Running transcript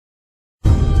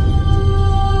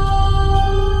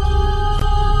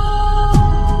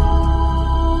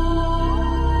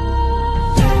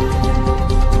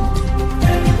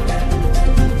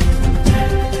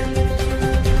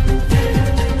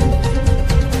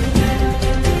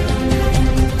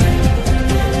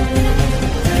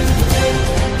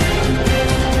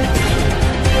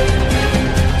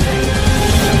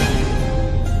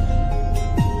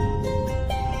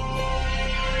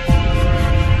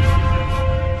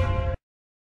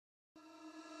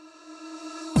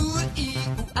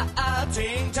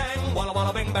Ting tang, walla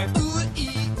walla bang bang.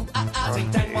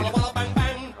 Ting tang, walla walla bang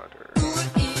bang.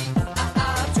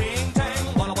 Ting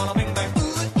tang, walla walla bang bang.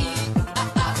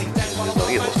 Ting tang, walla walla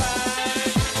bang bang.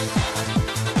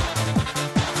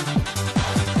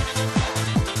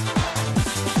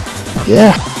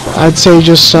 Yeah, I'd say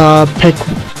just pick.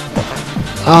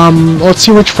 Let's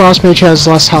see which frost mage has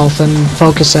less health and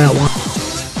focus that one.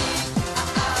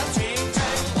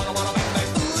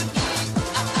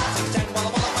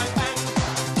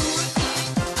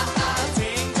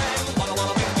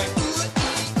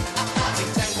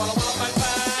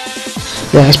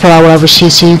 Yeah, just put out whatever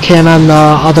CC you can on the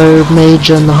other mage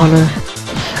and the hunter.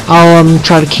 I'll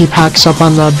try to keep hacks up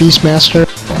on the beastmaster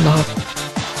and the hunter.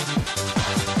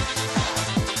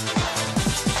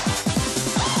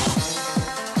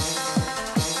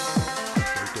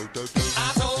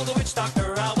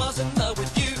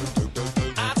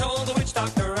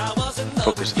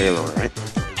 Focus Halo, right?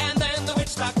 And then the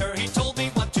witch doctor, he told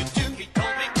me what to do. He told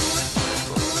me.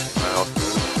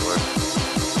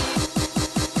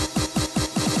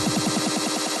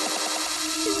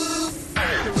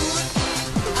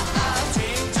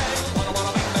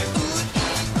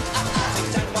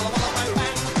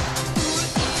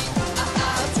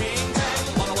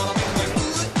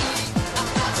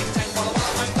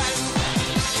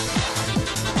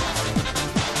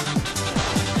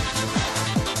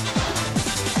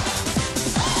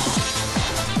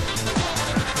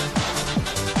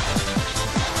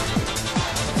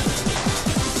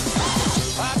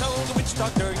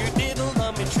 Doctor, you didn't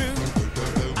love me true.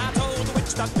 I told the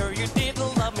witch doctor you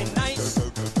didn't love me nice.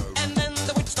 And then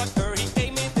the witch doctor, he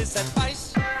gave me this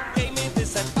advice. Gave me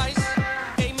this advice.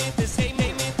 Gave me this, gave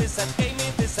me this, gave me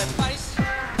this advice.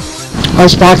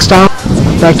 Ice box down.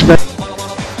 Back to back.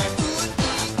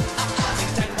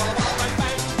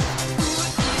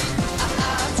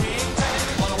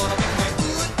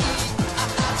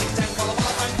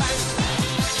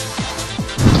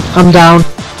 I'm down.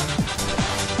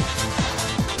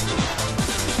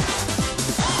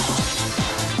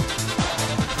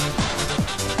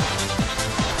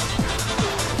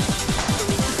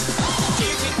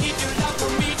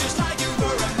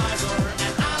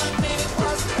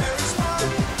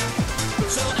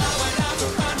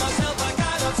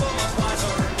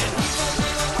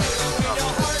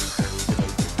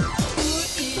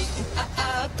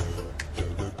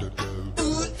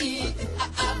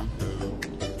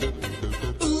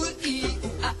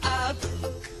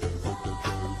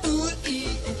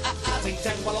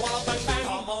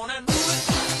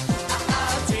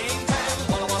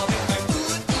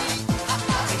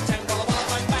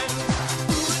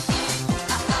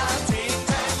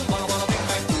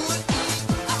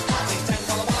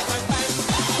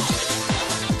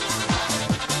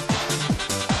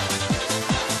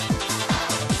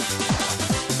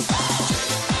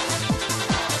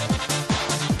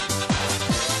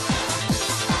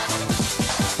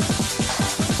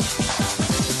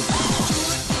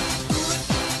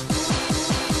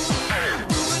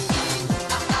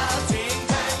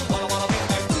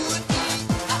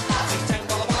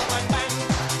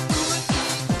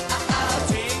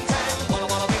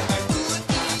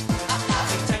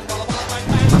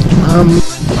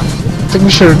 I think we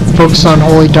should focus on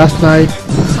Holy Death Knight.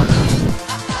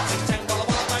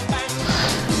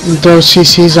 And throw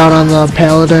CCs out on the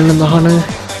Paladin and the Hunter.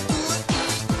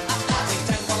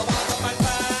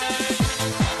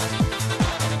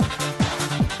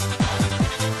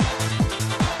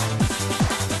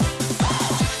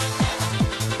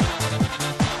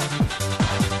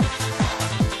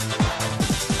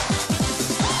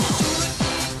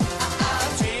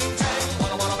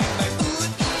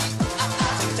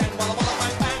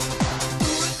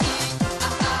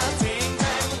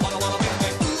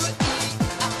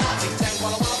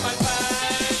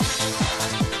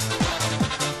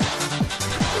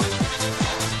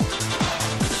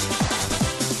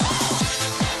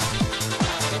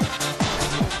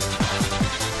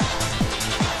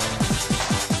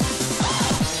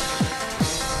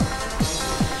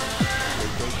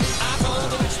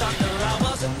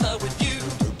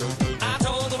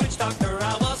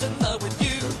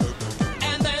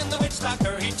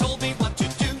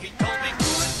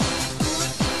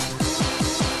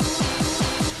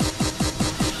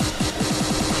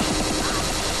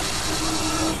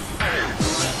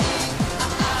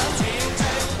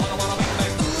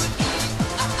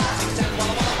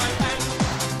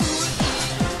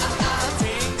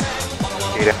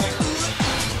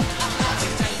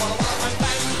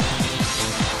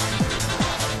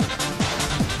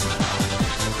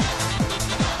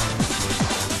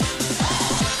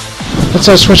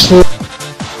 Let's switch to the...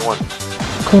 One.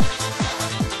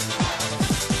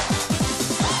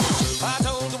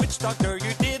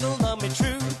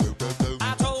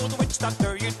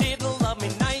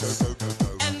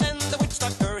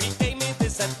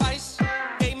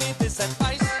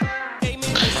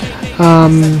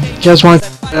 You guys want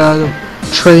to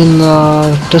train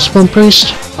the Discipline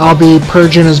Priest? I'll be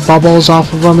purging his bubbles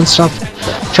off of him and stuff.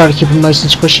 Try to keep him nice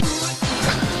and squishy.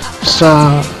 Just,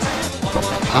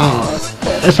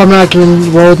 if I'm not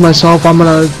getting rolled myself, I'm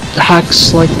gonna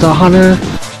hex like the hunter,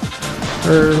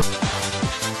 or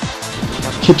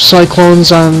keep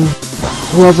cyclones on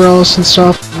whoever else and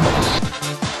stuff.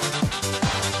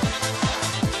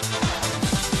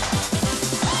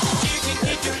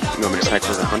 You want me to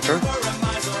cycle the hunter?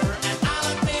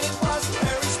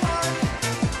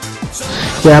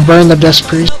 Yeah, burn the Disc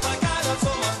Priest.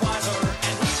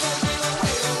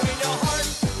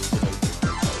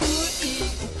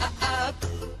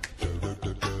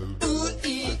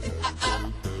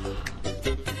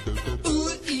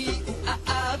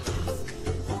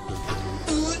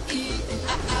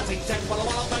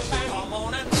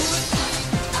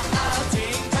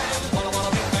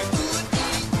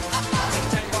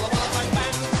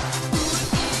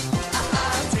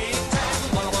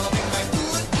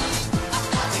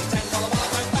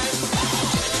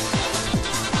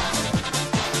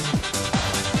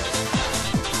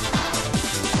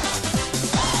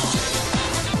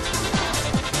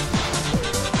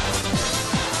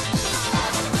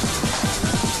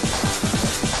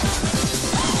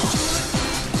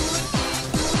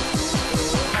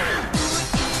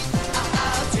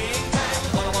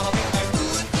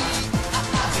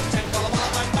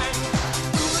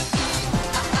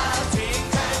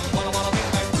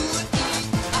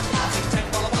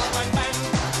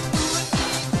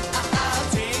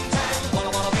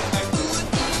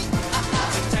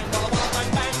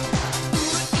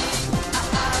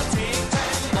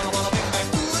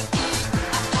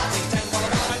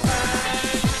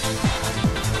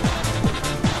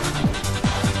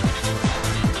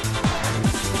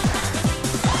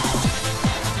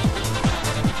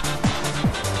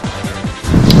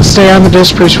 Stay on the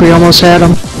Disc Priest, we almost had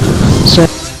him. So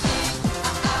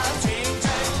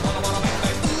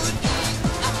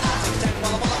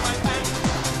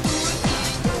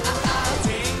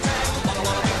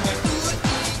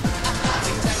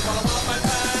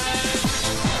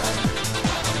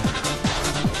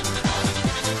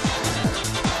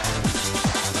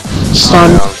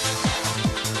stun.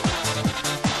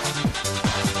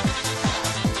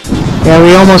 Yeah,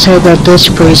 we almost had that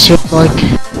Disc Priest hit, like,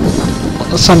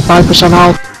 less than 5%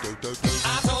 health.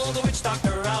 I told the witch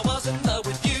doctor I was in love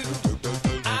with you.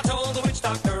 I told the witch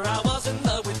doctor I was in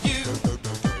love with you.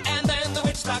 And then the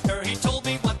witch doctor, he told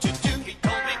me what to do. He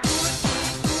told me.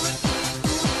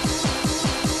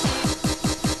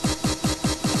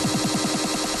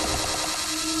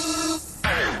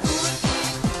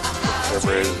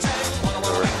 Whatever it is.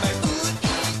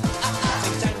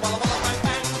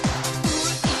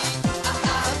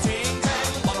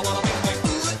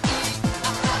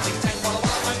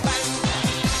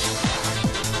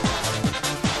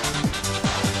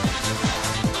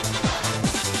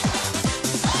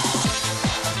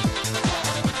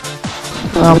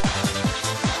 I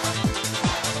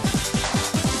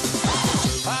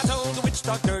told the witch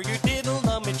doctor you didn't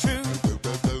love me true.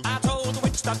 I told the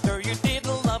witch doctor you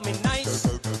didn't love me nice.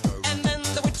 And then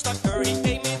the witch doctor, he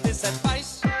gave me this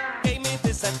advice. Gave me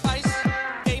this advice.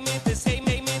 Gave me this, gave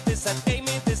me this, gave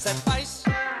me this advice.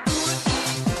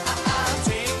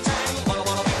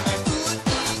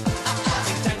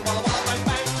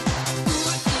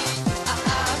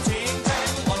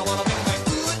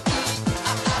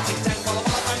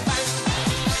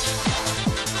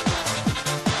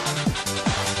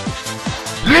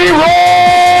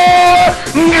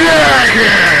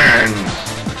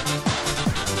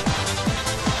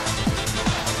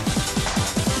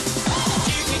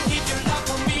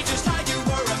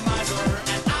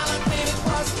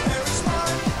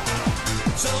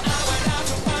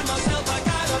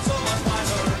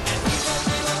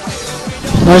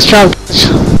 Nice job.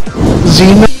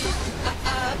 Zin.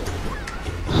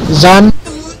 Zan.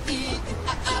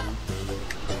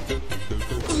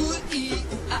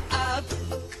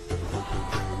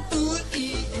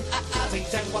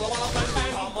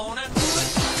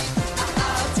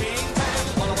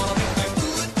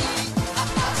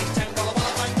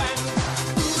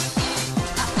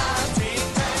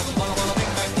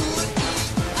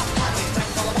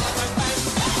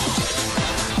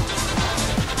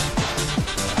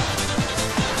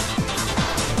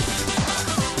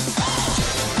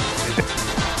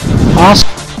 Awesome.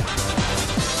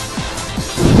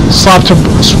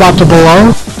 Swap to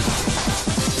below.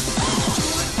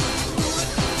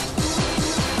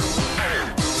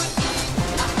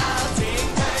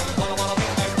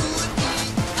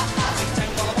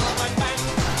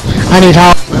 I need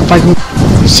help. if I can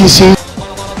CC.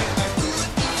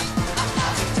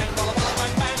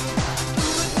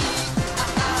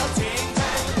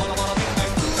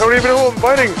 I don't even know who I'm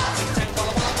fighting!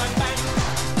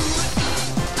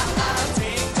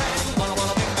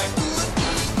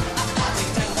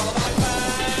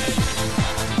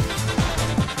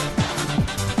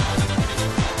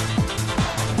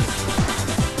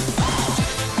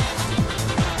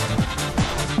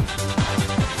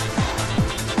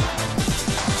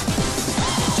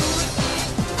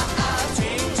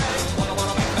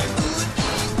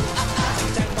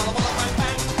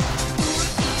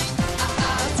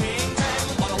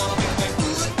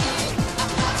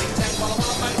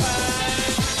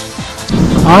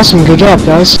 Awesome, good job,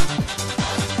 guys.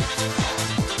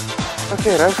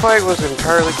 Okay, that fight was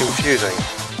entirely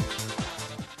confusing.